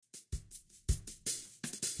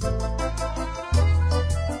Hello,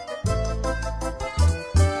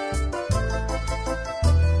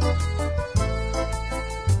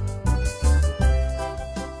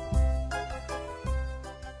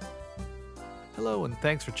 and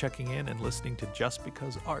thanks for checking in and listening to Just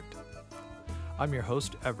Because Art. I'm your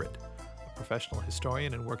host, Everett, a professional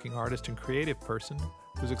historian and working artist and creative person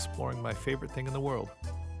who's exploring my favorite thing in the world,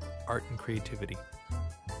 art and creativity.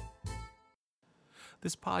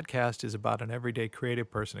 This podcast is about an everyday creative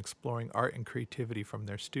person exploring art and creativity from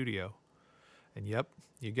their studio. And yep,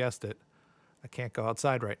 you guessed it, I can't go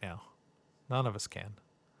outside right now. None of us can.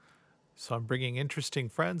 So I'm bringing interesting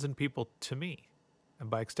friends and people to me, and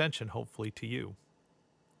by extension, hopefully to you.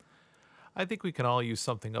 I think we can all use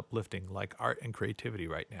something uplifting like art and creativity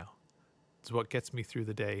right now. It's what gets me through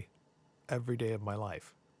the day, every day of my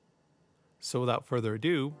life. So without further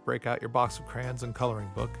ado, break out your box of crayons and coloring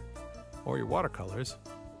book, or your watercolors,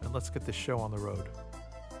 and let's get this show on the road.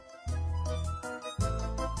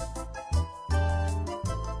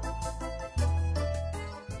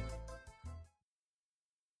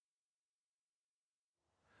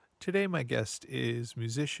 Today my guest is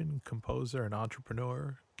musician, composer, and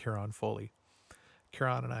entrepreneur Kieran Foley.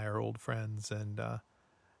 Kieran and I are old friends and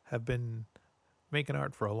have been making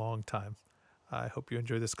art for a long time. I hope you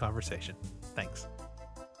enjoy this conversation. Thanks.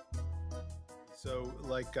 So,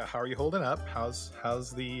 how are you holding up? How's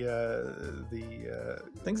the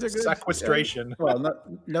things are good. Sequestration? Well,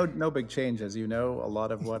 no big change, as you know. A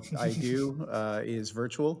lot of what I do is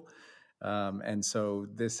virtual, and so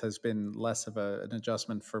this has been less of an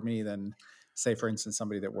adjustment for me than, say, for instance,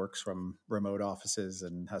 somebody that works from remote offices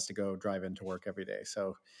and has to go drive into work every day.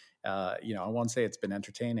 So, I won't say it's been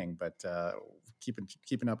entertaining, but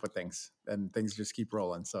keeping up with things, and things just keep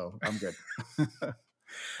rolling. So I'm good.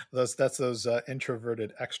 That's those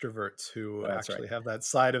introverted extroverts who actually have that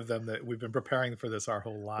side of them that we've been preparing for this our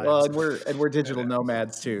whole lives. Well, and we're digital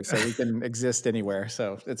nomads too, so we can exist anywhere.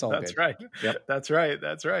 So it's all That's good. Right. Yep. That's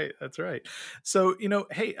right. So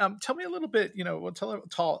hey, tell me a little bit.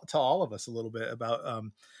 Tell all of us a little bit about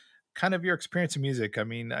kind of your experience in music. I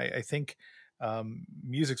mean, I think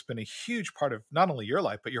music's been a huge part of not only your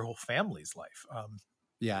life but your whole family's life.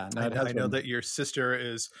 I know that your sister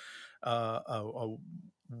is a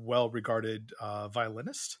well-regarded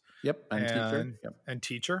violinist. Yep, and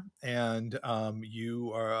teacher, and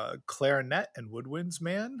you are a clarinet and woodwinds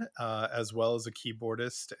man, as well as a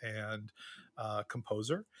keyboardist and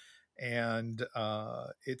composer. And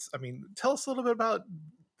tell us a little bit about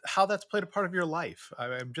how that's played a part of your life.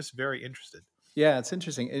 I'm just very interested. Yeah, it's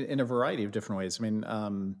interesting in a variety of different ways. I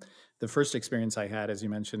mean, the first experience I had, as you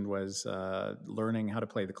mentioned, was learning how to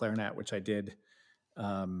play the clarinet, which I did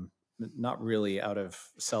not really out of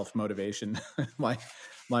self-motivation. my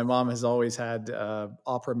mom has always had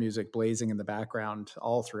opera music blazing in the background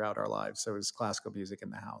all throughout our lives. So it was classical music in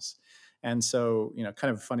the house. And so,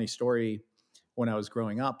 kind of a funny story, when I was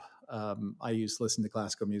growing up, I used to listen to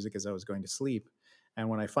classical music as I was going to sleep. And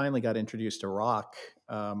when I finally got introduced to rock,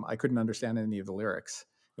 I couldn't understand any of the lyrics.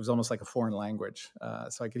 It was almost like a foreign language.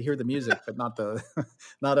 So I could hear the music, but not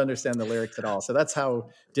understand the lyrics at all. So that's how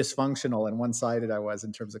dysfunctional and one-sided I was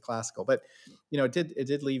in terms of classical. But it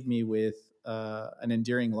did leave me with an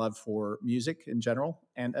endearing love for music in general,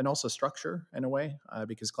 and also structure in a way,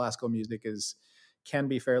 because classical music can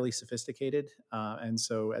be fairly sophisticated. And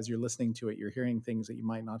so as you're listening to it, you're hearing things that you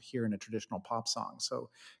might not hear in a traditional pop song. So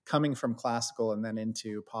coming from classical and then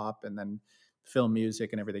into pop and then film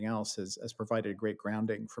music and everything else has provided a great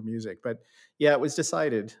grounding for music. But yeah, it was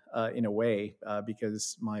decided in a way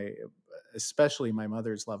because especially my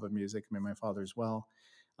mother's love of music, I mean, my father as well,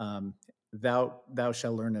 thou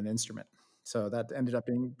shall learn an instrument. So that ended up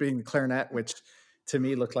being the clarinet, which to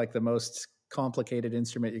me looked like the most complicated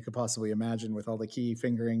instrument you could possibly imagine with all the key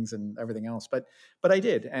fingerings and everything else. But I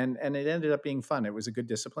did, and it ended up being fun. It was a good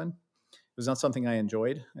discipline. It was not something I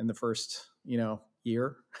enjoyed in the first,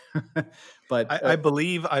 year. But I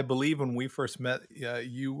believe when we first met,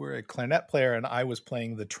 you were a clarinet player and I was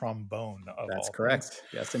playing the trombone. That's correct. Things.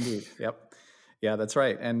 Yes, indeed. Yep. Yeah, that's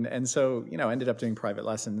right. And so, ended up doing private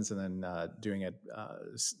lessons and then doing it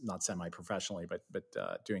not semi-professionally, but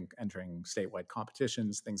entering statewide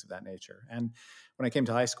competitions, things of that nature. And when I came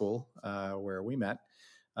to high school, where we met,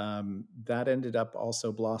 that ended up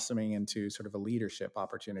also blossoming into sort of a leadership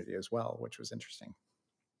opportunity as well, which was interesting.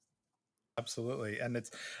 Absolutely. And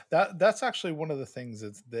that's actually one of the things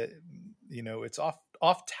that it's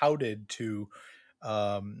oft touted to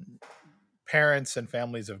parents and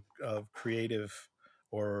families of creative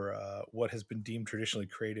or what has been deemed traditionally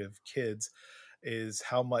creative kids, is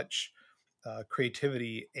how much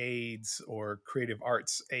creativity aids or creative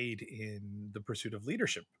arts aid in the pursuit of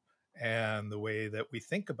leadership and the way that we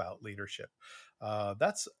think about leadership.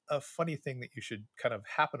 That's a funny thing that you should kind of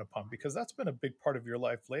happen upon, because that's been a big part of your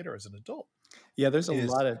life later as an adult. Yeah, there's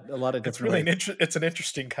Is a lot of it's different really ways. it's an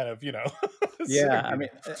interesting kind of Yeah, I synergy mean,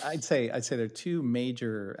 there. I'd say there are two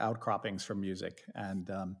major outcroppings from music, and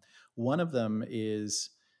one of them is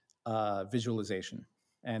visualization.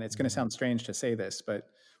 And it's going to Mm-hmm. sound strange to say this, but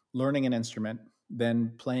learning an instrument,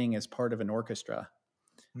 then playing as part of an orchestra,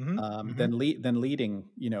 Mm-hmm. Mm-hmm. then leading,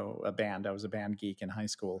 a band. I was a band geek in high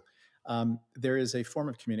school. There is a form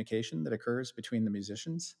of communication that occurs between the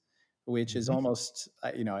musicians, which is Mm-hmm. almost,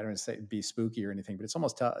 I don't want to say be spooky or anything, but it's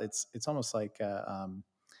almost it's almost like a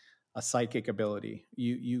psychic ability.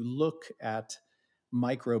 You look at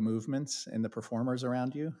micro movements in the performers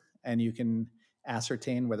around you, and you can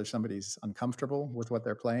ascertain whether somebody's uncomfortable with what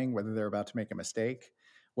they're playing, whether they're about to make a mistake,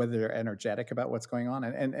 whether they're energetic about what's going on.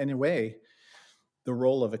 And in a way, the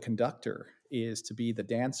role of a conductor is to be the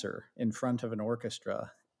dancer in front of an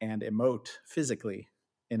orchestra and emote physically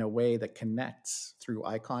in a way that connects through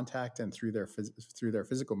eye contact and through their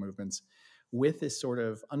physical movements with this sort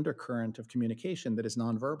of undercurrent of communication that is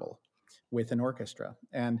nonverbal with an orchestra.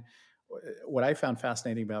 And what I found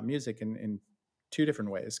fascinating about music in two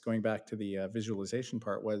different ways, going back to the visualization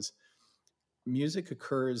part, was music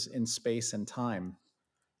occurs in space and time.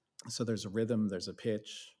 So there's a rhythm, there's a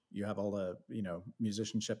pitch, you have all the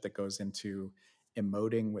musicianship that goes into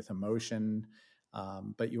emoting with emotion,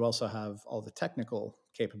 but you also have all the technical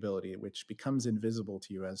capability which becomes invisible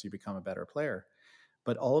to you as you become a better player.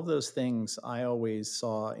 But all of those things I always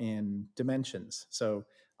saw in dimensions. So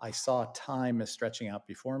I saw time as stretching out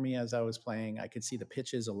before me as I was playing. I could see the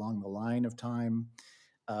pitches along the line of time.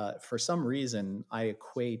 For some reason, I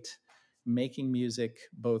equate making music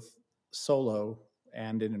both solo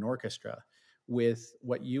and in an orchestra with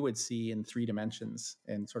what you would see in three dimensions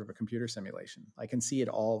in sort of a computer simulation. I can see it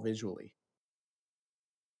all visually.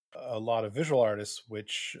 A lot of visual artists,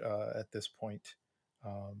 which at this point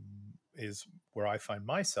um, is where I find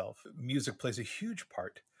myself. Music plays a huge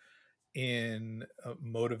part in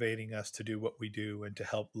motivating us to do what we do and to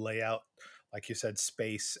help lay out, like you said,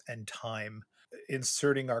 space and time,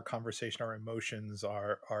 inserting our conversation, our emotions,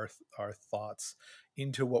 our thoughts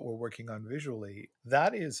into what we're working on visually.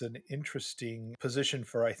 That is an interesting position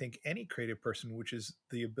for, I think, any creative person, which is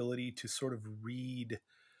the ability to sort of read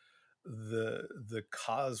the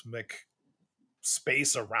cosmic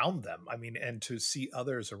space around them. I mean, and to see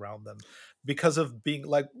others around them, because of being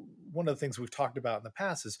like, one of the things we've talked about in the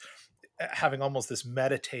past is having almost this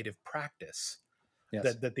meditative practice,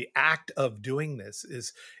 Yes. that the act of doing this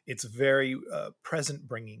is, it's very present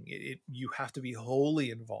bringing. You have to be wholly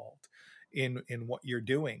involved in what you're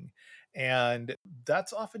doing, and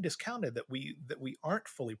that's often discounted, that we aren't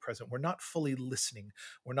fully present, we're not fully listening,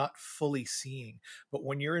 we're not fully seeing. But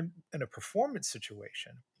when you're in a performance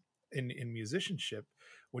situation, in musicianship,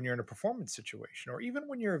 when you're in a performance situation, or even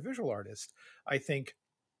when you're a visual artist, I think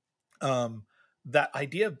um, that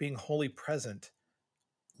idea of being wholly present,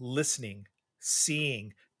 listening,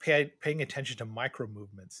 seeing, paying attention to micro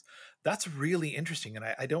movements, that's really interesting. And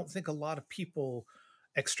I don't think a lot of people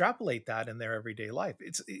extrapolate that in their everyday life.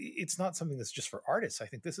 It's not something that's just for artists. I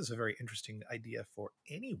think this is a very interesting idea for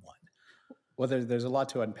anyone. Well, there's a lot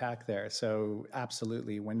to unpack there. So,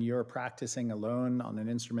 absolutely, when you're practicing alone on an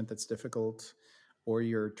instrument that's difficult, or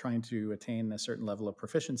you're trying to attain a certain level of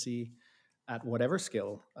proficiency at whatever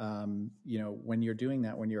skill, when you're doing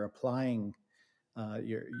that, when you're applying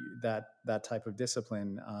that type of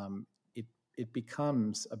discipline, it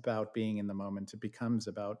becomes about being in the moment. It becomes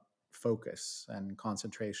about focus and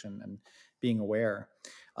concentration and being aware.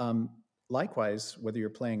 Um, Likewise, whether you're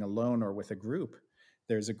playing alone or with a group,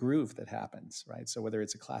 there's a groove that happens, right? So whether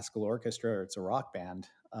it's a classical orchestra or it's a rock band,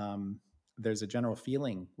 there's a general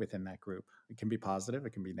feeling within that group. It can be positive,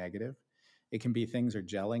 it can be negative, it can be things are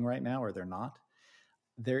gelling right now or they're not.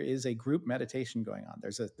 There is a group meditation going on.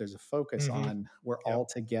 There's a focus Mm-hmm. on we're Yep. all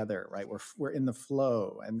together, right? We're in the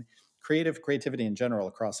flow, and creativity in general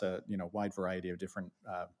across a wide variety of different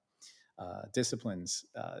disciplines.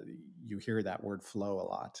 You hear that word flow a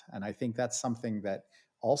lot, and I think that's something that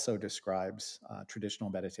also describes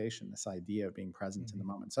traditional meditation. This idea of being present in Mm-hmm. the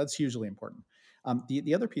moment. So that's hugely important.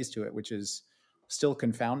 The other piece to it, which is still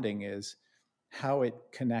confounding, is how it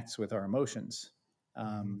connects with our emotions.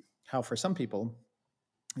 Mm-hmm. How for some people,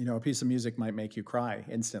 a piece of music might make you cry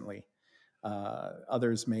instantly.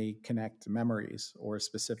 Others may connect memories or a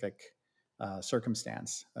specific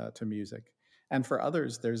circumstance to music. And for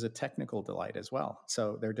others, there's a technical delight as well.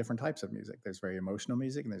 So there are different types of music. There's very emotional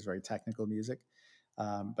music and there's very technical music.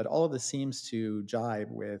 But all of this seems to jibe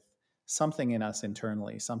with something in us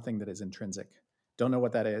internally, something that is intrinsic. Don't know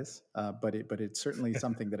what that is, but it's certainly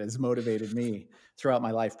something that has motivated me throughout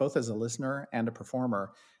my life, both as a listener and a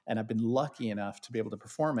performer. And I've been lucky enough to be able to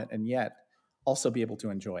perform it and yet also be able to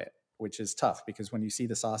enjoy it, which is tough because when you see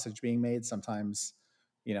the sausage being made, sometimes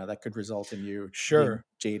that could result in you being Sure.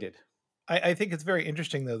 jaded. I think it's very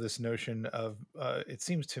interesting, though, this notion of it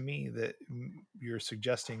seems to me that you're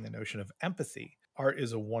suggesting the notion of empathy. Art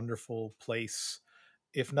is a wonderful place,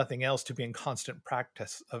 if nothing else, to be in constant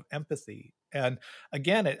practice of empathy. And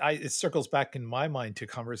again, it circles back in my mind to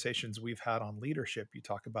conversations we've had on leadership. You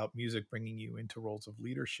talk about music bringing you into roles of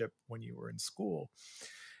leadership when you were in school.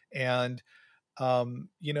 And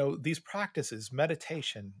these practices,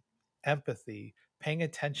 meditation, empathy, paying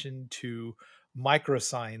attention to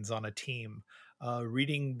microsigns on a team,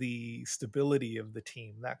 reading the stability of the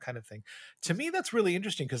team, that kind of thing. To me, that's really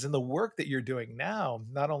interesting because in the work that you're doing now,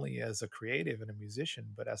 not only as a creative and a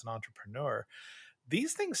musician, but as an entrepreneur,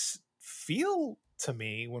 these things feel to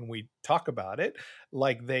me when we talk about it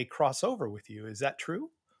like they cross over with you. Is that true?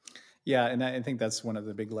 Yeah, and I think that's one of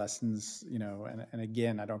the big lessons, and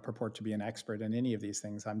again, I don't purport to be an expert in any of these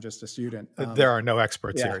things. I'm just a student. There are no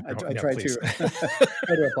experts Yeah, here. No, I no, try please. to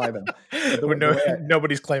try to apply them. But the No, way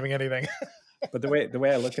nobody's claiming anything. but the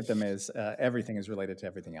way I look at them is everything is related to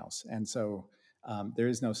everything else, and so there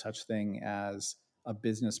is no such thing as a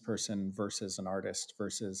business person versus an artist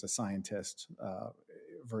versus a scientist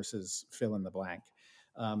versus fill in the blank.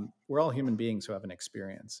 We're all human beings who have an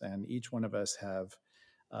experience, and each one of us have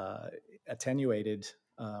uh, attenuated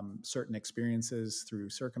certain experiences through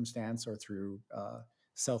circumstance or through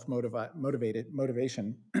self-motivated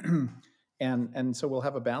motivation, and so we'll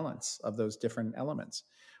have a balance of those different elements.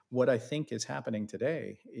 What I think is happening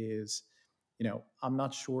today is, I'm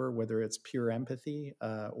not sure whether it's pure empathy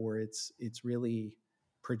or it's really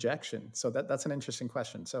projection. So that's an interesting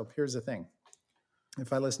question. So here's the thing: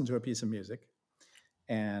 if I listen to a piece of music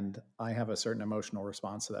and I have a certain emotional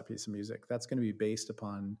response to that piece of music, that's going to be based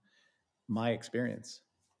upon my experience.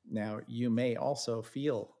 Now, you may also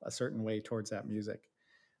feel a certain way towards that music,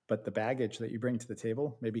 but the baggage that you bring to the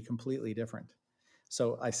table may be completely different.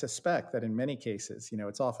 So I suspect that in many cases,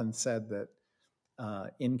 it's often said that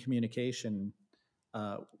in communication,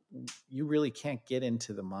 uh, you really can't get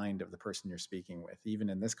into the mind of the person you're speaking with. Even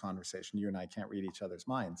in this conversation, you and I can't read each other's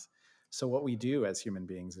minds. So what we do as human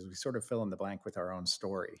beings is we sort of fill in the blank with our own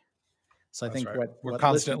story. So I That's think right. We're what listen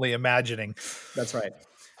constantly imagining. that's right.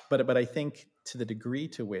 But I think to the degree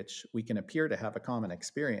to which we can appear to have a common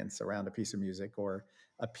experience around a piece of music or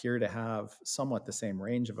appear to have somewhat the same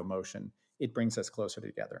range of emotion, it brings us closer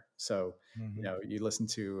together. So, Mm-hmm. you listen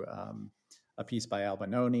to a piece by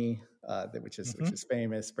Albinoni, which Mm-hmm. is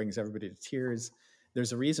famous, brings everybody to tears.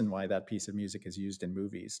 There's a reason why that piece of music is used in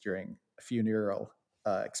movies during funeral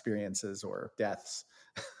experiences or deaths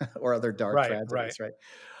or other dark Right, right. tragedies, right?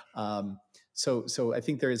 Um, so I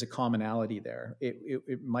think there is a commonality there.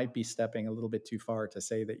 It might be stepping a little bit too far to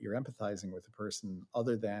say that you're empathizing with a person,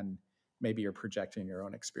 other than maybe you're projecting your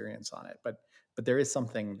own experience on it. But there is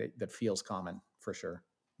something that feels common for sure.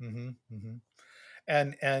 Mm-hmm. Mm-hmm.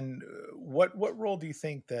 And what role do you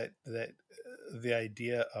think that the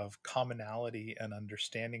idea of commonality and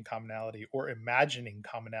understanding commonality or imagining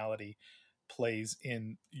commonality plays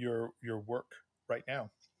in your work right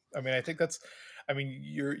now? I mean, I think that's. I mean,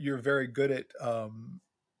 you're very good at.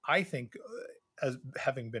 I think, as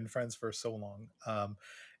having been friends for so long,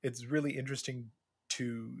 it's really interesting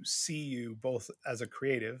to see you both as a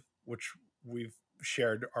creative, which we've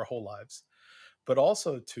shared our whole lives, but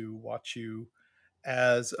also to watch you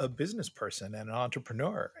as a business person and an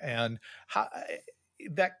entrepreneur, and how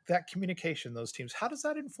that communication, those teams, how does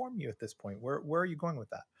that inform you at this point? Where are you going with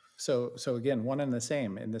that? So again, one and the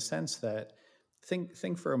same in the sense that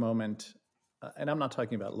think for a moment, and I'm not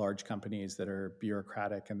talking about large companies that are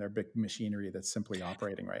bureaucratic and they're big machinery that's simply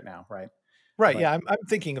operating right now, right? Right, But yeah, I'm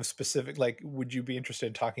thinking of specific, like, would you be interested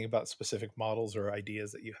in talking about specific models or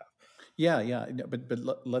ideas that you have? yeah, no, but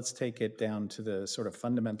let's take it down to the sort of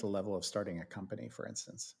fundamental level of starting a company, for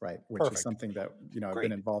instance, right? Which is Perfect. something that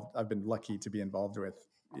Great. I've been lucky to be involved with,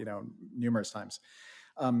 numerous times.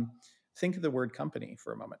 Um, think of the word company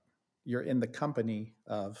for a moment. You're in the company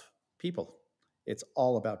of people. It's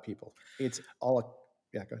all about people. It's all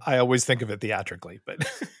yeah, go I always think of it theatrically, but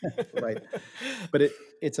ahead. Right, but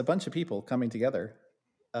it's a bunch of people coming together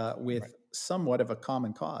right. with somewhat of a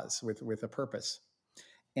common cause, with a purpose.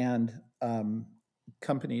 And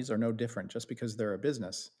companies are no different just because they're a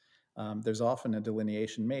business. There's often a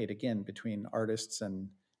delineation made, again, between artists and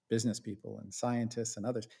business people and scientists and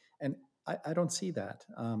others. And I don't see that.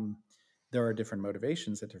 there are different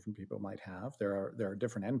motivations that different people might have. There are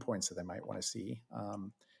different endpoints that they might want to see.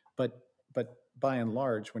 But but by and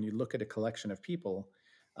large, when you look at a collection of people,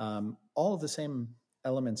 all of the same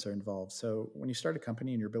elements are involved. So when you start a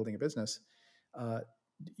company and you're building a business, uh,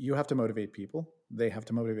 you have to motivate people. They have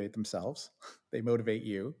to motivate themselves. They motivate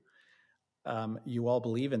you. You all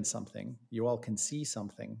believe in something. You all can see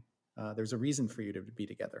something. There's a reason for you to be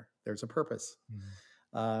together. There's a purpose.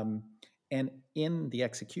 Mm. Um, and in the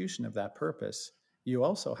execution of that purpose, you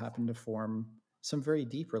also happen to form some very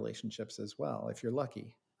deep relationships as well, if you're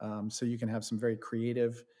lucky. So you can have some very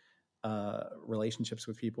creative relationships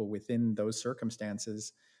with people within those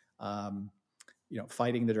circumstances. Um,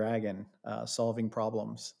 fighting the dragon, solving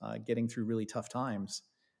problems, getting through really tough times,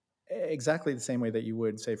 exactly the same way that you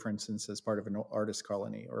would say, for instance, as part of an artist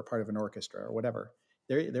colony or a part of an orchestra or whatever.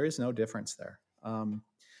 There is no difference there.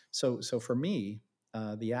 So for me,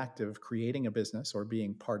 the act of creating a business or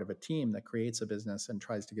being part of a team that creates a business and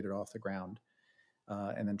tries to get it off the ground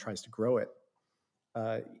and then tries to grow it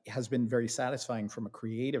has been very satisfying from a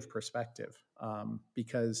creative perspective,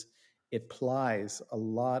 because it plies a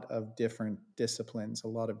lot of different disciplines, a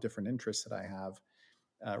lot of different interests that I have,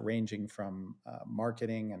 ranging from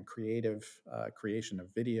marketing and creative creation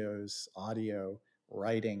of videos, audio,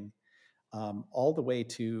 writing, all the way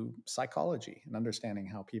to psychology and understanding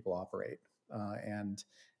how people operate and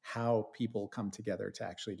how people come together to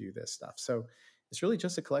actually do this stuff. So it's really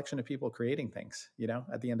just a collection of people creating things,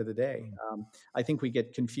 at the end of the day. Mm. I think we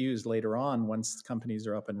get confused later on once companies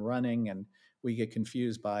are up and running, and we get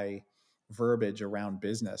confused by verbiage around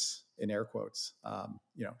business in air quotes,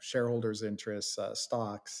 shareholders' interests,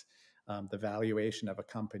 stocks, the valuation of a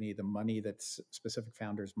company, the money that specific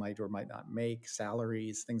founders might or might not make,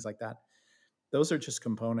 salaries, things like that. Those are just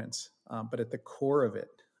components. But at the core of it,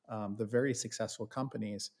 the very successful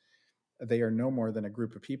companies, they are no more than a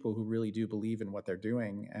group of people who really do believe in what they're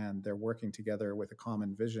doing, and they're working together with a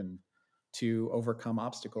common vision to overcome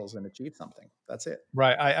obstacles and achieve something. That's it.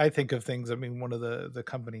 Right. I think of things. I mean, one of the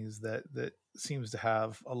companies that seems to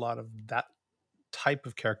have a lot of that type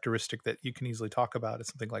of characteristic that you can easily talk about is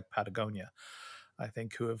something like Patagonia. I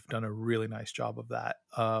think who have done a really nice job of that.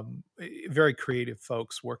 Very creative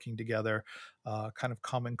folks working together, kind of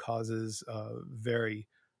common causes. Very.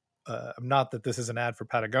 Not that this is an ad for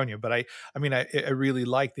Patagonia, but I mean, I really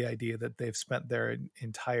like the idea that they've spent their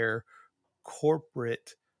entire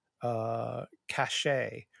corporate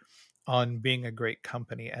cachet on being a great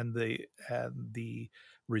company, and the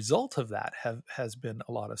result of that has been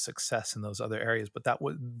a lot of success in those other areas. But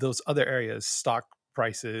those other areas, stock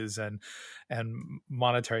prices and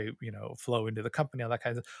monetary flow into the company, all that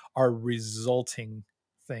kind of, are resulting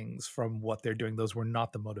things from what they're doing. Those were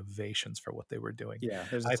not the motivations for what they were doing. Yeah,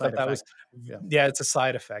 there's a I side thought that was, effect. Yeah. yeah, it's a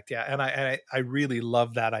side effect. Yeah, and I really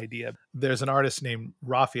love that idea. There's an artist named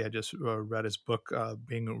Rafi. I just read his book,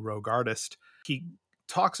 Being a Rogue Artist. He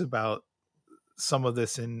talks about some of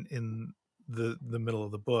this in the middle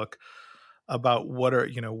of the book, about what are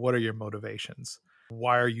your motivations,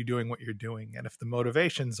 why are you doing what you're doing, and if the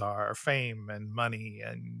motivations are fame and money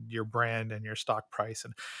and your brand and your stock price,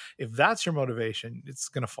 and if that's your motivation, it's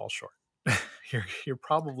going to fall short. You're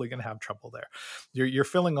probably going to have trouble there. You're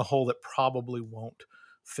filling a hole that probably won't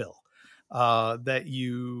fill. That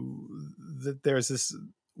there's this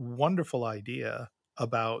wonderful idea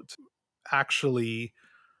about actually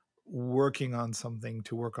working on something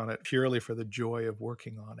to work on it purely for the joy of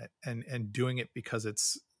working on it, and doing it because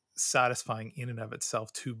it's satisfying in and of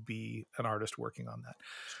itself to be an artist working on that.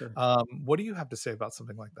 Sure. What do you have to say about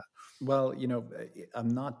something like that? Well,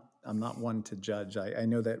 I'm not one to judge. I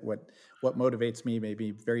know that what motivates me may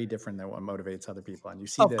be very different than what motivates other people, and you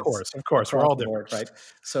see this Of course, we're across all the different. board, right?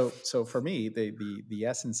 So for me, the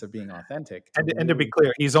essence of being authentic to And to be really,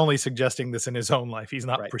 clear, he's only suggesting this in his own life. He's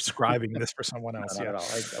not right? prescribing this for someone No, else. not Yeah. at all.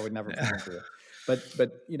 I would never pretend to.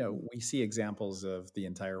 But we see examples of the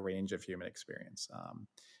entire range of human experience.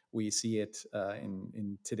 We see it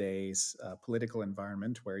in today's political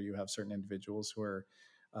environment, where you have certain individuals who are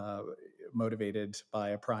uh, motivated by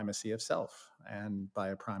a primacy of self and by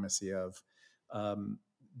a primacy of um,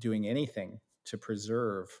 doing anything to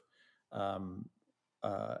preserve um,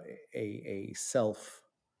 a self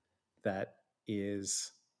that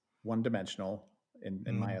is one dimensional in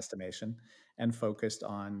my Mm, estimation, and focused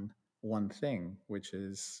on one thing, which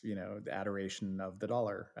is the adoration of the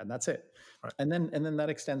dollar, and that's it. right. And then that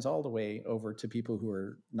extends all the way over to people who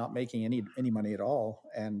are not making any money at all,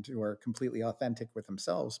 and who are completely authentic with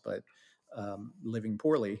themselves, but living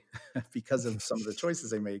poorly because of some of the choices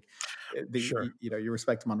they make. Sure. You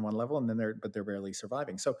respect them on one level, and they're barely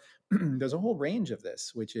surviving. So there's a whole range of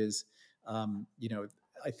this, which is um, you know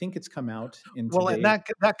I think it's come out in Well, and today.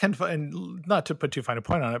 that can and not to put too fine a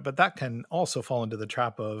point on it, but that can also fall into the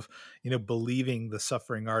trap of, believing the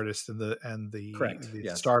suffering artist and Correct. the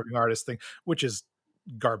Yes. starving artist thing, which is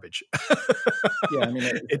garbage. Yeah. I mean,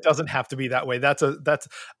 It doesn't have to be that way. That's a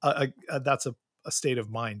state of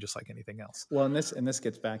mind, just like anything else. well, and this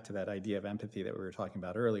gets back to that idea of empathy that we were talking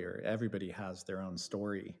about earlier. Everybody has their own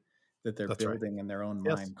story that they're That's right. building in their own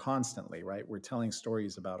Yes, mind constantly, right? We're telling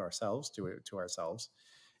stories about ourselves to ourselves,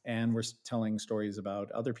 and we're telling stories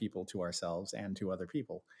about other people to ourselves and to other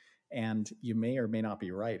people. And you may or may not be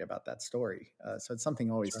right about that story. So it's something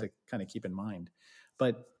that's always right. to kind of keep in mind.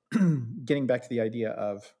 But getting back to the idea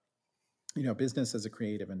of business as a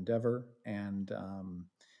creative endeavor, and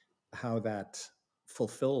how that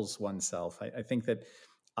fulfills oneself. I think that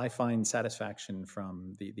I find satisfaction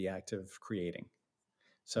from the act of creating.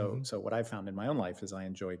 So Hmm. so what I've found in my own life is I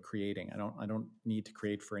enjoy creating. I don't need to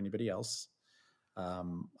create for anybody else.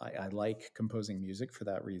 I like composing music for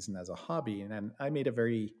that reason as a hobby, and then I made a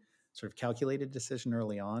very sort of calculated decision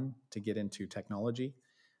early on to get into technology.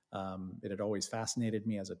 It had always fascinated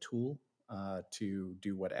me as a tool to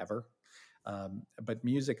do whatever. But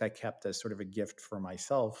music I kept as sort of a gift for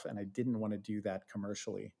myself, and I didn't want to do that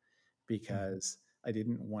commercially Hmm. because I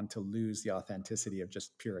didn't want to lose the authenticity of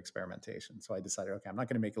just pure experimentation. So I decided, okay, I'm not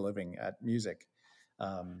going to make a living at music.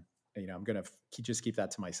 Um, I'm going to just keep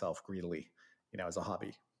that to myself greedily, as a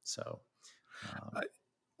hobby. So, I,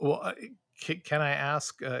 well, can I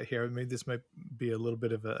ask here? Maybe this might be a little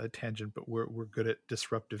bit of a tangent, but we're good at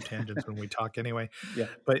disruptive tangents when we talk anyway. yeah.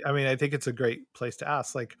 But I mean, I think it's a great place to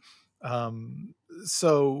ask. Like, um,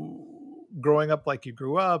 so growing up like you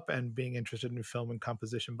grew up and being interested in film and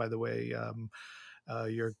composition. By the way,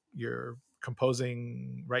 you're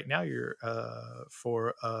composing right now. You're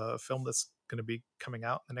for a film that's going to be coming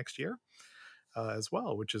out the next year as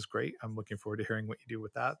well, which is great. I'm looking forward to hearing what you do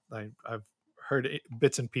with that. I've heard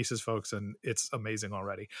bits and pieces, folks, and it's amazing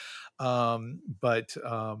already. But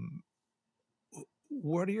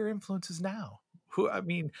what are your influences now? Who I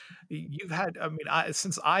mean, you've had. I mean,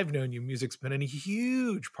 since I've known you, music's been a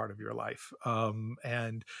huge part of your life,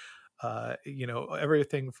 and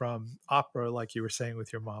everything from opera, like you were saying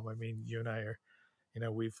with your mom. I mean, you and I are,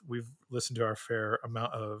 we've listened to our fair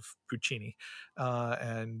amount of Puccini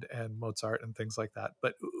and Mozart and things like that.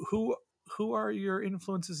 But who are your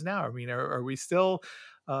influences now? I mean, are we still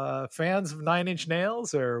fans of Nine Inch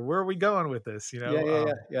Nails, or where are we going with this? Yeah, yeah,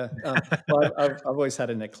 yeah, yeah. Well, I've always had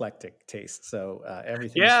an eclectic taste, so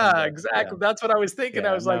everything from Yeah, the exactly. That's what I was thinking. I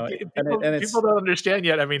yeah, was like, no, and people it's don't understand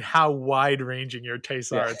yet. I mean, how wide ranging your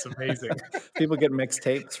tastes yeah. are. It's amazing. People get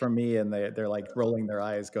mixtapes from me, and they're like rolling their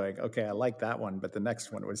eyes, going, "Okay, I like that one, but the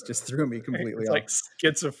next one was just threw me completely It's off." like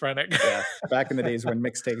schizophrenic. Yeah, back in the days when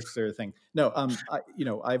mixtapes were a thing. No,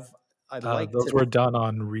 I like Those to were done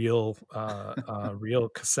on real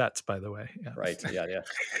cassettes, by the way. Yeah. right, yeah,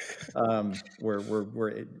 yeah.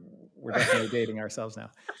 We're definitely dating ourselves now.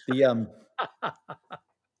 The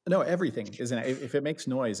No, everything is if it makes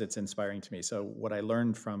noise, it's inspiring to me. So what I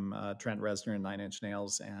learned from Trent Reznor and Nine Inch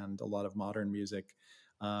Nails and a lot of modern music,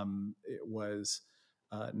 it was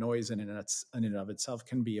noise in and of itself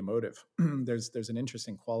can be emotive. There's an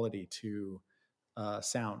interesting quality to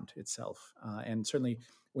sound itself, and certainly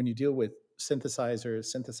when you deal with synthesizers,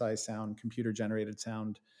 synthesized sound, computer generated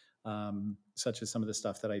sound, such as some of the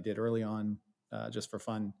stuff that I did early on, just for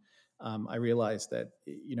fun. I realized that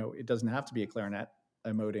it doesn't have to be a clarinet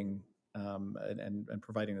emoting and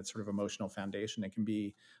providing that sort of emotional foundation. It can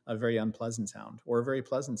be a very unpleasant sound or a very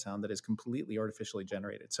pleasant sound that is completely artificially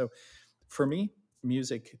generated. So for me,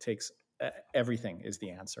 music takes everything is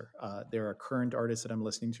the answer. There are current artists that I'm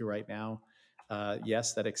listening to right now.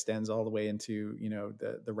 Yes, that extends all the way into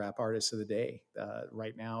the rap artists of the day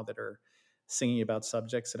right now that are singing about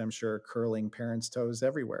subjects that I'm sure are curling parents' toes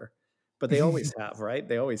everywhere. But they always have, right?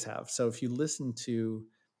 They always have. So if you listen to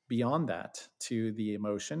beyond that, to the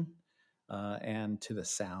emotion and to the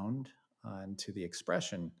sound and to the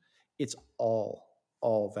expression, it's all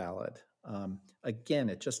valid. Again,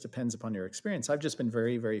 it just depends upon your experience. I've just been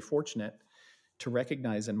very, very fortunate to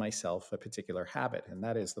recognize in myself a particular habit, and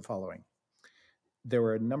that is the following. There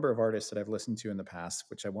were a number of artists that I've listened to in the past,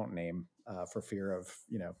 which I won't name for fear of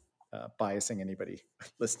biasing anybody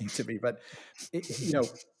listening to me. But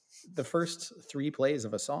the first three plays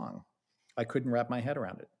of a song, I couldn't wrap my head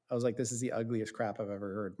around it. I was like, "This is the ugliest crap I've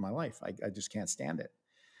ever heard in my life. I just can't stand it."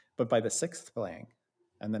 But by the sixth playing,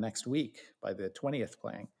 and the next week by the 20th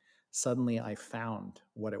playing, suddenly I found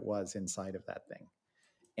what it was inside of that thing,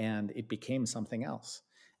 and it became something else.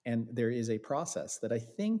 And there is a process that I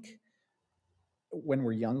think when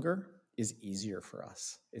we're younger is easier for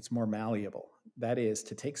us. It's more malleable. That is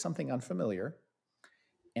to take something unfamiliar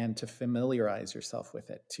and to familiarize yourself with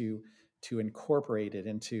it, to incorporate it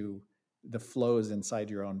into the flows inside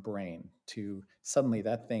your own brain. To suddenly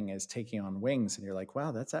that thing is taking on wings, and you're like,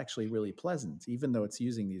 wow, that's actually really pleasant, even though it's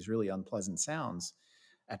using these really unpleasant sounds.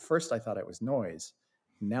 At first, I thought it was noise.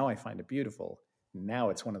 Now I find it beautiful. Now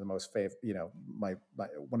it's one of the most favorite, my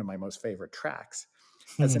one of my most favorite tracks.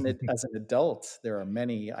 As an adult, there are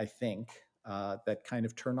many, I think, that kind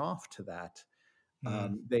of turn off to that.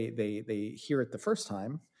 Mm, They hear it the first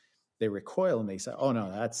time, they recoil, and they say, "Oh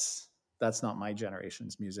no, that's not my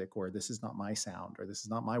generation's music, or this is not my sound, or this is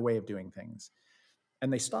not my way of doing things,"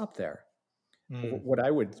 and they stop there. mm, What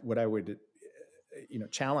I would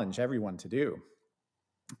challenge everyone to do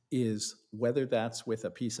is, whether that's with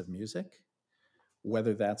a piece of music,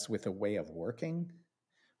 whether that's with a way of working,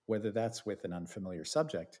 whether that's with an unfamiliar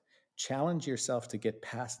subject, challenge yourself to get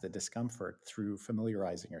past the discomfort through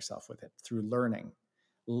familiarizing yourself with it, through learning.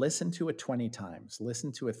 Listen to it 20 times,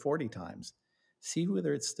 listen to it 40 times. See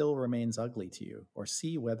whether it still remains ugly to you, or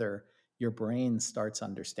see whether your brain starts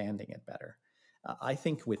understanding it better. I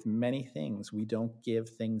think with many things, we don't give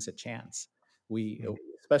things a chance. We, mm.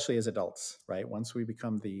 especially as adults, right? Once we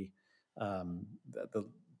become um, the,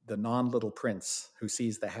 the non little prince who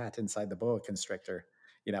sees the hat inside the boa constrictor,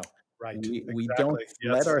 you know, Right. we don't Exactly.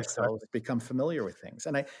 let Yes, ourselves exactly. become familiar with things.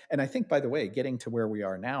 And I think, by the way, getting to where we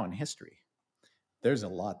are now in history, there's a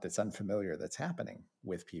lot that's unfamiliar that's happening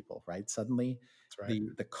with people, right? Suddenly, That's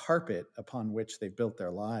right. the carpet upon which they've built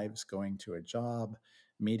their lives, going to a job,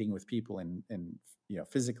 meeting with people in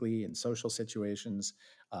physically and social situations,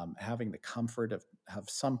 having the comfort of have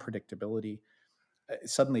some predictability.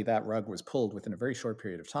 Suddenly, that rug was pulled within a very short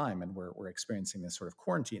period of time, and we're experiencing this sort of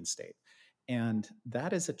quarantine state. And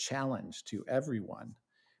that is a challenge to everyone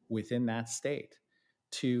within that state,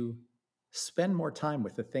 to spend more time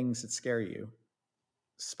with the things that scare you,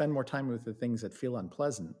 spend more time with the things that feel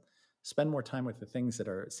unpleasant, spend more time with the things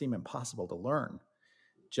that seem impossible to learn.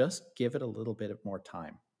 Just give it a little bit of more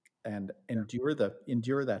time and endure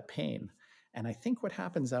that pain. And I think what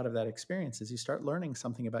happens out of that experience is you start learning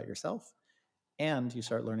something about yourself, and you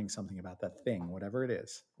start learning something about that thing, whatever it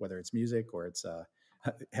is, whether it's music, or it's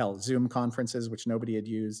hell, Zoom conferences, which nobody had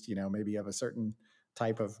used. Maybe you have a certain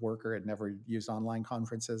type of worker had never used online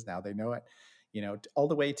conferences. Now they know it. All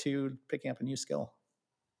the way to picking up a new skill.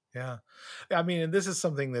 Yeah. I mean, and this is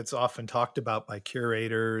something that's often talked about by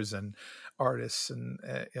curators and artists and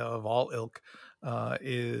of all ilk,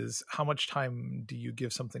 is how much time do you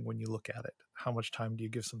give something when you look at it? How much time do you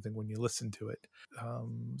give something when you listen to it?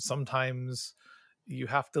 Sometimes you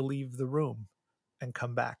have to leave the room and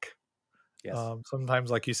come back. Yes.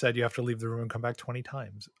 Sometimes, like you said, you have to leave the room and come back 20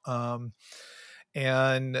 times.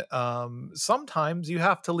 And sometimes you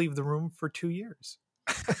have to leave the room for 2 years.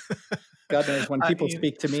 God knows, when people you,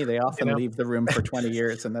 speak to me, they you often know, leave the room for 20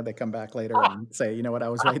 years, and then they come back later and say, you know what, I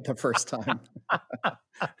was right the first time.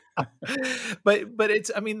 but it's,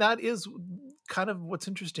 I mean, that is kind of what's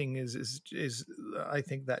interesting is I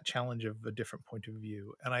think that challenge of a different point of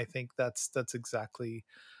view, and I think that's exactly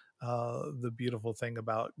the beautiful thing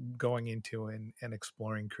about going into and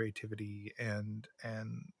exploring creativity and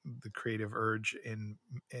the creative urge in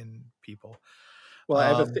people. Well,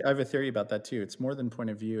 um I have a theory about that too. It's more than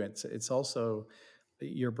point of view. It's also,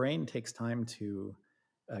 your brain takes time to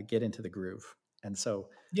get into the groove. And so,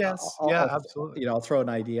 yes, yeah, I'll absolutely, I'll throw an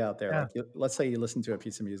idea out there. yeah, Like, let's say you listen to a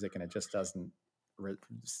piece of music and it just doesn't, re-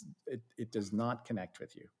 it does not connect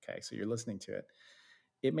with you. Okay, so you're listening to it.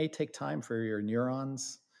 It may take time for your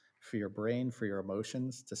neurons, for your brain, for your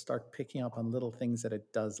emotions to start picking up on little things that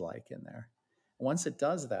it does like in there. Once it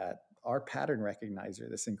does that, our pattern recognizer,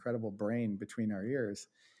 this incredible brain between our ears,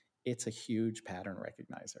 it's a huge pattern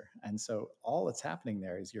recognizer. And so all that's happening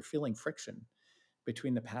there is you're feeling friction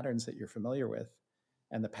between the patterns that you're familiar with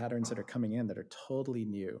and the patterns that are coming in that are totally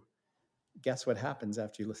new. Guess what happens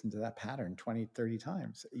after you listen to that pattern 20, 30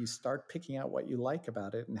 times? You start picking out what you like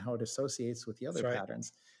about it and how it associates with the that's other right,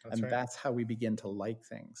 patterns. that's And right. that's how we begin to like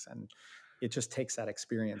things. And it just takes that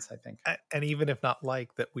experience, I think. And even if not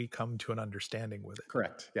like that, we come to an understanding with it.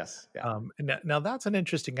 Correct. Yes. Yeah. And now that's an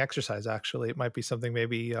interesting exercise. Actually, it might be something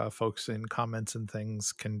maybe folks in comments and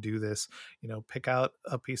things can do this. Pick out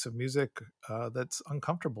a piece of music that's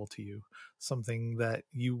uncomfortable to you, something that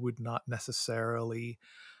you would not necessarily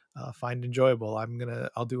find enjoyable.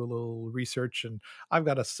 I'll do a little research, and I've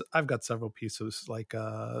got several pieces like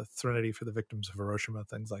Threnody for the Victims of Hiroshima,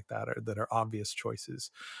 things like that, that are obvious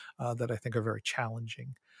choices that I think are very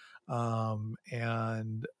challenging.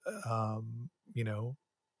 And you know,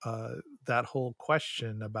 that whole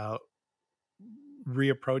question about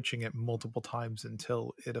reapproaching it multiple times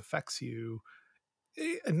until it affects you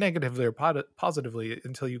negatively or positively,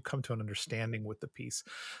 until you come to an understanding with the piece.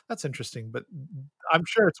 That's interesting, but I'm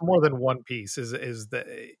sure it's more than one piece. Is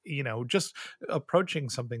the just approaching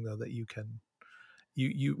something though that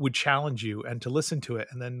you would challenge you and to listen to it,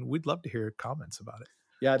 and then we'd love to hear comments about it.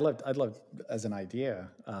 Yeah, I'd love as an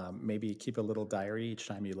idea, maybe keep a little diary each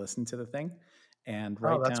time you listen to the thing, and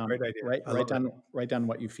Oh, that's a great idea. I love it. write down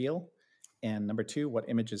what you feel, and number two, what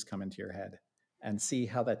images come into your head, and see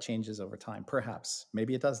how that changes over time. Perhaps,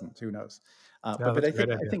 maybe it doesn't. Who knows? Yeah, But that's a great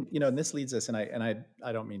I idea. think and this leads us, and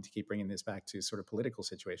I don't mean to keep bringing this back to sort of political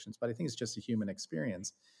situations, but I think it's just a human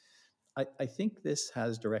experience. I think this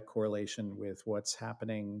has direct correlation with what's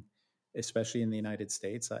happening, especially in the United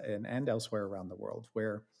States and elsewhere around the world,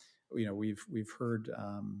 where we've heard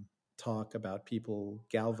talk about people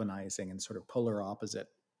galvanizing and sort of polar opposite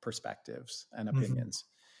perspectives and Mhm. opinions.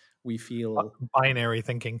 We feel, Binary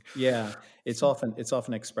thinking. yeah, it's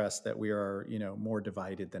often expressed that we are more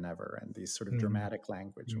divided than ever, and these sort of Mm, dramatic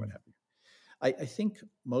language and what mm, have you. I think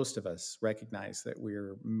most of us recognize that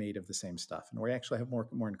we're made of the same stuff, and we actually have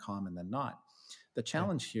more in common than not. The yeah.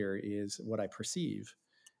 challenge here is what I perceive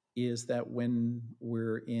is that when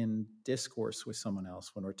we're in discourse with someone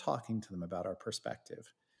else, when we're talking to them about our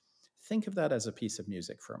perspective, think of that as a piece of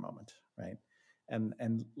music for a moment, right?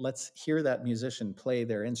 And let's hear that musician play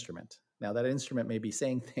their instrument. Now that instrument may be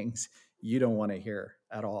saying things you don't want to hear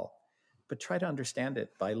at all, but try to understand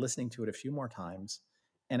it by listening to it a few more times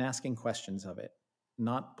and asking questions of it,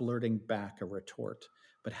 not blurting back a retort,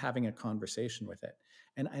 but having a conversation with it.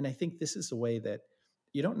 And I think this is the way that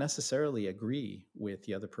you don't necessarily agree with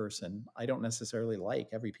the other person. I don't necessarily like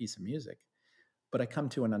every piece of music, but I come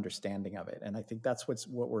to an understanding of it. And I think that's what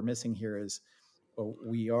we're missing here is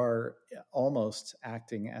we are almost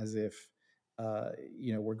acting as if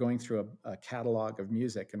we're going through a catalog of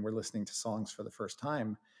music and we're listening to songs for the first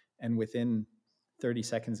time, and within 30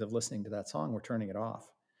 seconds of listening to that song, we're turning it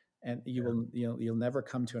off. And Yeah. you'll never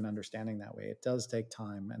come to an understanding that way. It does take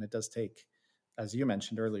time, and it does take, as you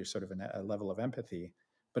mentioned earlier, sort of a level of empathy,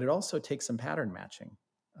 but it also takes some pattern matching,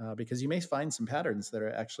 because you may find some patterns that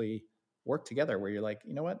are actually work together where you're like,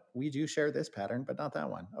 you know what, we do share this pattern, but not that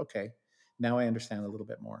one. Okay, now I understand a little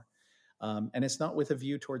bit more. And it's not with a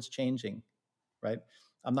view towards changing, right?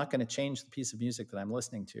 I'm not going to change the piece of music that I'm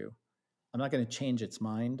listening to. I'm not going to change its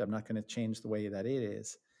mind. I'm not going to change the way that it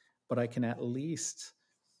is, but I can at least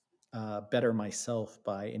better myself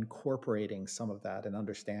by incorporating some of that and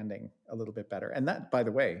understanding a little bit better. And that, by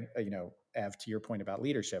the way, Av, to your point about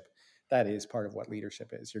leadership, that is part of what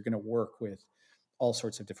leadership is. You're going to work with all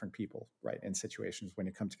sorts of different people, right, in situations when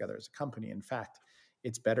you come together as a company. In fact,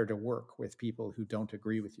 it's better to work with people who don't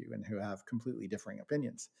agree with you and who have completely differing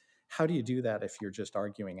opinions. How do you do that if you're just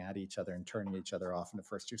arguing at each other and turning each other off in the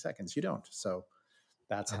first 2 seconds? You don't. So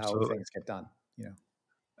that's how Absolutely. things get done. You know.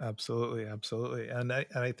 Absolutely, absolutely, and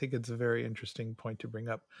I think it's a very interesting point to bring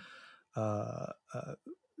up, uh, uh,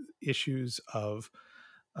 issues of,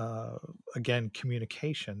 uh, again,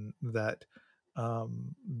 communication. That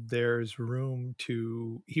there's room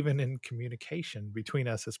to, even in communication between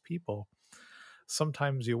us as people.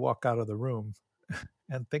 Sometimes you walk out of the room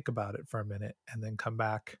and think about it for a minute, and then come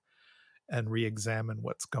back and re-examine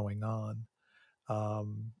what's going on.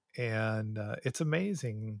 And it's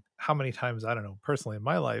amazing how many times, I don't know, personally in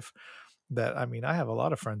my life, that, I mean, I have a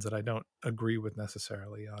lot of friends that I don't agree with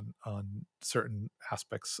necessarily on certain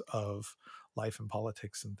aspects of life and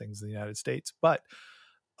politics and things in the United States, but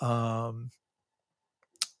um,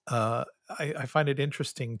 I find it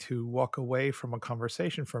interesting to walk away from a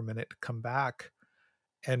conversation for a minute, to come back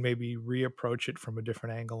and maybe reapproach it from a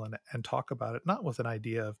different angle, and talk about it, not with an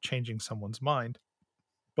idea of changing someone's mind,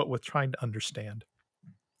 but with trying to understand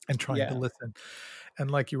and trying to Yeah. listen.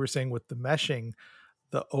 And like you were saying with the meshing,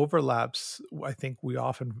 the overlaps, I think we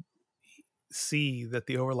often see that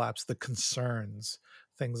the overlaps, the concerns,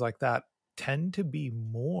 things like that, tend to be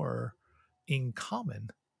more in common,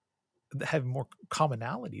 have more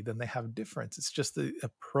commonality than they have difference. It's just the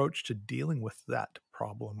approach to dealing with that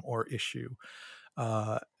problem or issue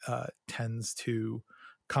tends to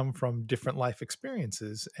come from different life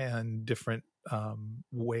experiences and different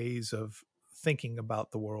ways of thinking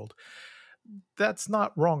about the world. That's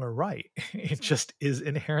not wrong or right. It just is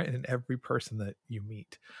inherent in every person that you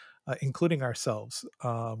meet, including ourselves,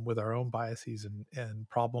 with our own biases and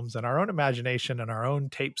problems and our own imagination and our own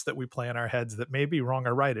tapes that we play in our heads that may be wrong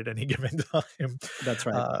or right at any given time. That's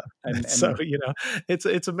right. Uh, so, And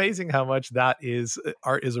it's amazing how much that is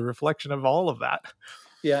art is a reflection of all of that.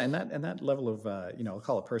 Yeah, and that level of I'll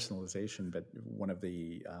call it personalization, but one of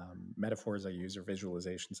the metaphors I use or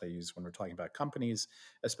visualizations I use when we're talking about companies,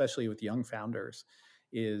 especially with young founders,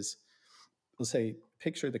 is, let's say,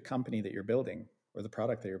 picture the company that you're building or the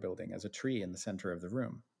product that you're building as a tree in the center of the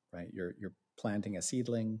room, right? You're planting a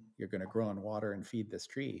seedling, you're going to grow in water and feed this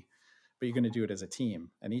tree, but you're going to do it as a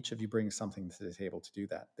team, and each of you brings something to the table to do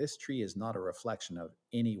that. This tree is not a reflection of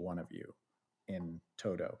any one of you in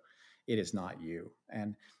toto. It is not you.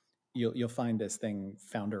 And you'll find this thing,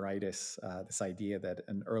 founderitis, this idea that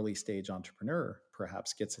an early stage entrepreneur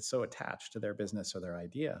perhaps gets so attached to their business or their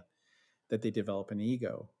idea that they develop an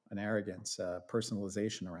ego, an arrogance,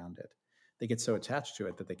 personalization around it. They get so attached to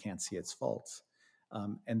it that they can't see its faults.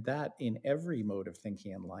 And that, in every mode of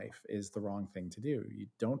thinking in life, is the wrong thing to do. You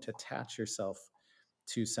don't attach yourself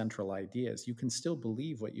to central ideas. You can still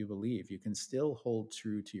believe what you believe. You can still hold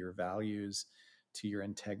true to your values, to your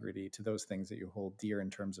integrity, to those things that you hold dear in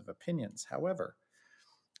terms of opinions. However,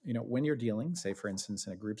 when you're dealing, say, for instance,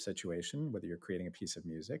 in a group situation, whether you're creating a piece of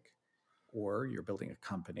music or you're building a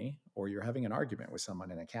company or you're having an argument with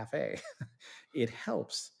someone in a cafe, it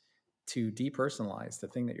helps to depersonalize the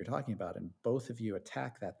thing that you're talking about, and both of you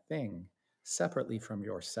attack that thing separately from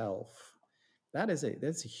yourself. That's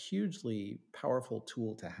a hugely powerful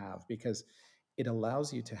tool to have, because it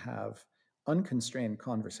allows you to have unconstrained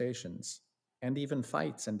conversations and even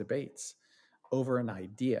fights and debates over an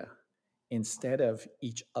idea instead of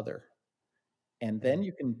each other. And then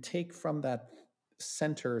you can take from that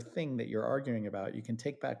center thing that you're arguing about, you can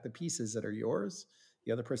take back the pieces that are yours.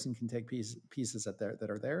 The other person can take pieces that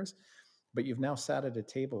are theirs. But you've now sat at a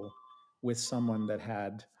table with someone that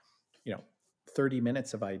had, you know, 30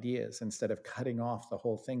 minutes of ideas instead of cutting off the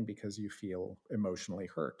whole thing because you feel emotionally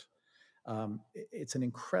hurt. It's an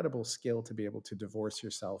incredible skill to be able to divorce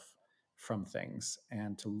yourself from things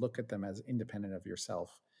and to look at them as independent of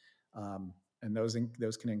yourself. Um, and those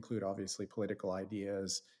can include, obviously, political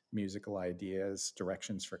ideas, musical ideas,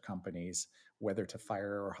 directions for companies, whether to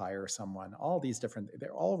fire or hire someone. All these different,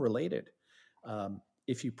 they're all related.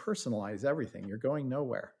 If you personalize everything, you're going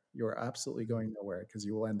nowhere. You're absolutely going nowhere, because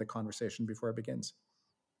you will end the conversation before it begins.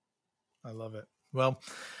 I love it. Well,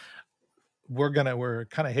 we're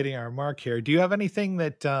kind of hitting our mark here. Do you have anything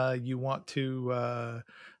that you want to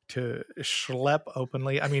schlep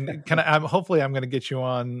openly? I mean, hopefully I'm going to get you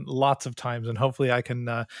on lots of times, and hopefully I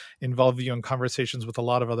can involve you in conversations with a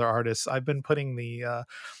lot of other artists. I've been putting the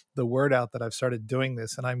word out that I've started doing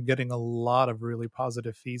this, and I'm getting a lot of really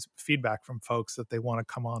positive feedback from folks that they want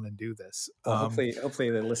to come on and do this. Well, hopefully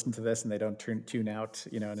they listen to this and they don't tune out,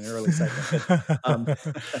 in an early segment.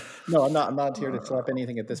 But no, I'm not here to schlep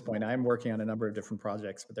anything at this point. I'm working on a number of different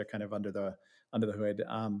projects, but they're kind of under the hood.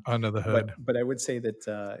 Under the But hood. I would say that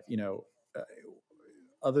uh,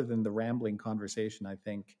 other than the rambling conversation, I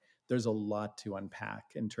think there's a lot to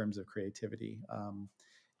unpack in terms of creativity.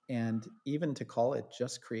 And even to call it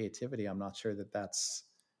just creativity, I'm not sure that that's.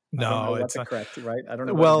 I don't know No, what it's the not. correct, right? I don't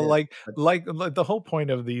know what it Well, is, but like the whole point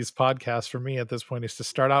of these podcasts for me at this point is to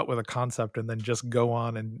start out with a concept and then just go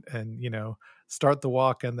on and start the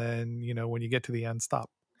walk, and then when you get to the end,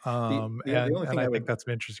 stop. the only And thing I I think would that's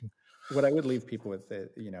interesting. what I would leave people with,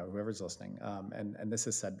 whoever's listening, and this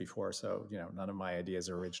is said before, so none of my ideas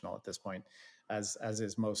are original at this point, as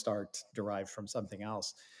is most art derived from something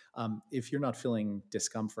else. If you're not feeling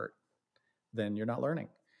discomfort, then you're not learning,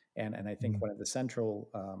 and I think Mm, one of the central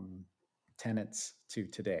tenets to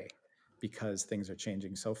today, because things are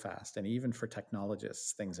changing so fast, and even for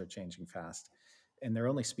technologists, things are changing fast, and they're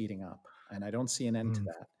only speeding up, and I don't see an end to mm,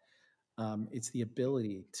 that. It's the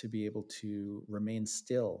ability to be able to remain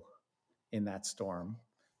still in that storm,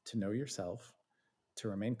 to know yourself, to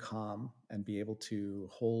remain calm and be able to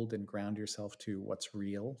hold and ground yourself to what's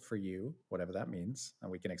real for you, whatever that means.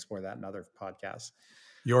 And we can explore that in other podcasts.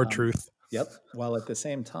 your Um, truth. yep. While at the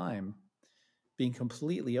same time being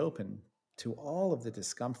completely open to all of the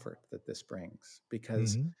discomfort that this brings,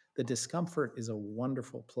 because Hmm. the discomfort is a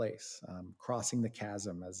wonderful place. Crossing the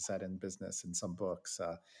chasm, as said in business in some books,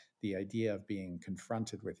 the idea of being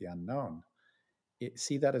confronted with the unknown,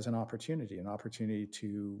 see that as an opportunity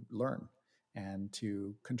to learn and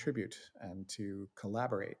to contribute and to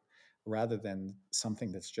collaborate, rather than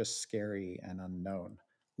something that's just scary and unknown.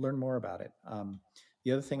 Learn more about it.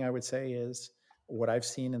 The other thing I would say is what I've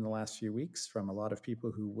seen in the last few weeks from a lot of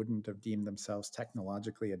people who wouldn't have deemed themselves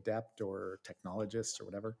technologically adept or technologists or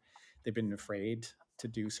whatever. They've been afraid to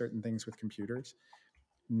do certain things with computers.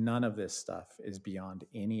 None of this stuff is beyond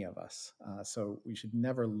any of us. So we should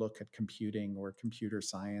never look at computing or computer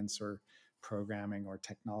science or programming or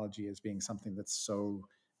technology as being something that's so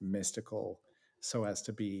mystical, so as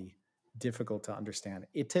to be difficult to understand.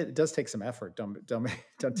 It does take some effort. Don't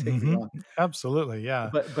take me Hmm. wrong. Absolutely. Yeah.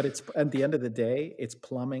 But it's at the end of the day, it's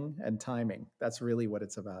plumbing and timing. That's really what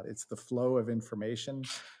it's about. It's the flow of information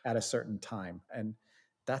at a certain time, and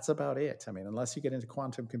that's about it. I mean, unless you get into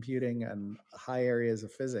quantum computing and high areas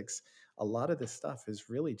of physics, a lot of this stuff is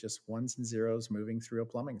really just ones and zeros moving through a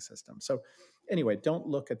plumbing system. So, anyway, don't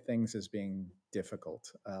look at things as being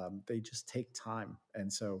difficult. They just take time,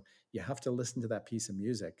 and so you have to listen to that piece of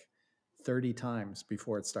music 30 times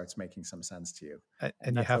before it starts making some sense to you, and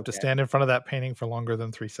And you that's have to okay. stand in front of that painting for longer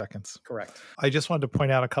than 3 seconds. Correct. I just wanted to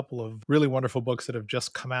point out a couple of really wonderful books that have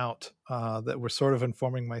just come out that were sort of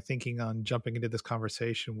informing my thinking on jumping into this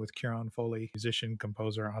conversation with Kieran Foley, musician,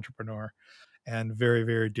 composer, entrepreneur, and very,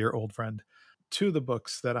 very dear old friend. Two of the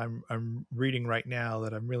books that I'm reading right now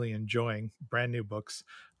that I'm really enjoying, brand new books.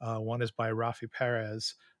 One is by Rafi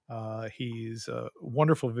Perez. He's a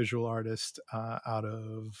wonderful visual artist out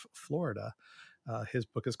of Florida. His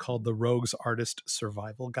book is called The Rogues Artist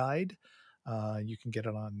Survival Guide. You can get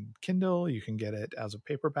it on Kindle. You can get it as a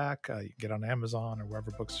paperback. You can get it on Amazon or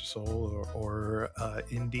wherever books are sold, or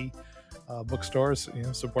indie bookstores.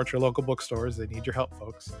 Support your local bookstores. They need your help,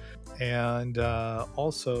 folks. And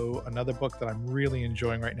also another book that I'm really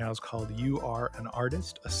enjoying right now is called You Are an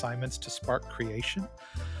Artist: Assignments to Spark Creation,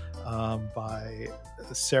 by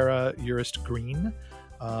Sarah Urist Green.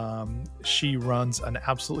 She runs an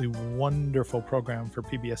absolutely wonderful program for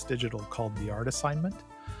PBS Digital called The Art Assignment.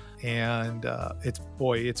 And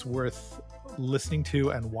it's worth listening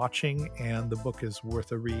to and watching, and the book is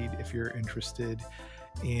worth a read if you're interested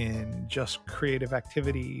in just creative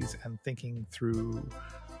activities and thinking through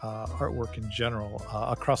artwork in general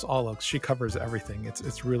across all looks. She covers everything.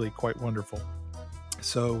 It's really quite wonderful.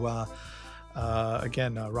 So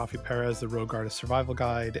again, Rafi Perez, The Rogue Artist Survival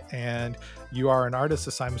Guide, and You Are an Artist: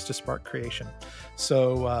 Assignments to Spark Creation.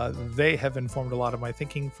 So they have informed a lot of my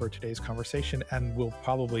thinking for today's conversation, and will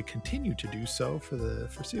probably continue to do so for the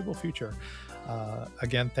foreseeable future.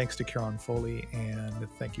 Again, thanks to Kieran Foley, and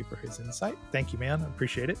thank you for his insight. Thank you, man. I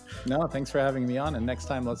appreciate it. No, thanks for having me on. And next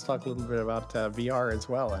time, let's talk a little bit about VR as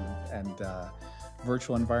well, and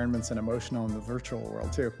virtual environments and emotional in the virtual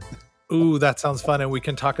world too. Ooh, that sounds fun. And we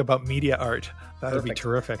can talk about media art. That would be Perfect.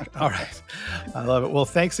 terrific. All right. I love it. Well,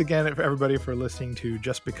 thanks again, everybody, for listening to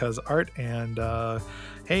Just Because Art. And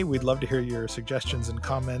hey, we'd love to hear your suggestions and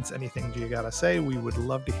comments. Anything you got to say, we would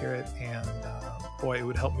love to hear it. And boy, it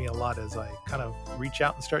would help me a lot as I kind of reach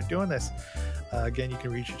out and start doing this. Again, you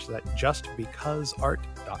can reach us at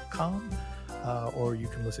justbecauseart.com, or you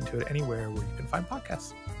can listen to it anywhere where you can find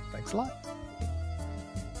podcasts. Thanks a lot.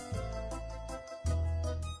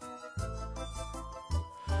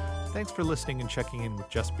 Thanks for listening and checking in with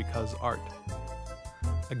Just Because Art.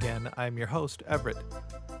 Again, I'm your host, Everett.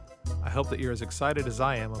 I hope that you're as excited as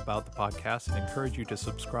I am about the podcast, and encourage you to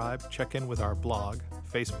subscribe, check in with our blog,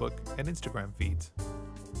 Facebook, and Instagram feeds.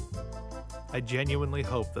 I genuinely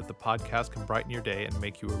hope that the podcast can brighten your day and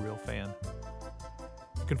make you a real fan.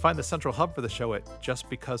 You can find the central hub for the show at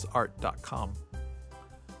justbecauseart.com,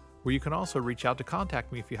 where you can also reach out to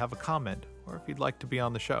contact me if you have a comment or if you'd like to be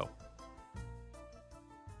on the show.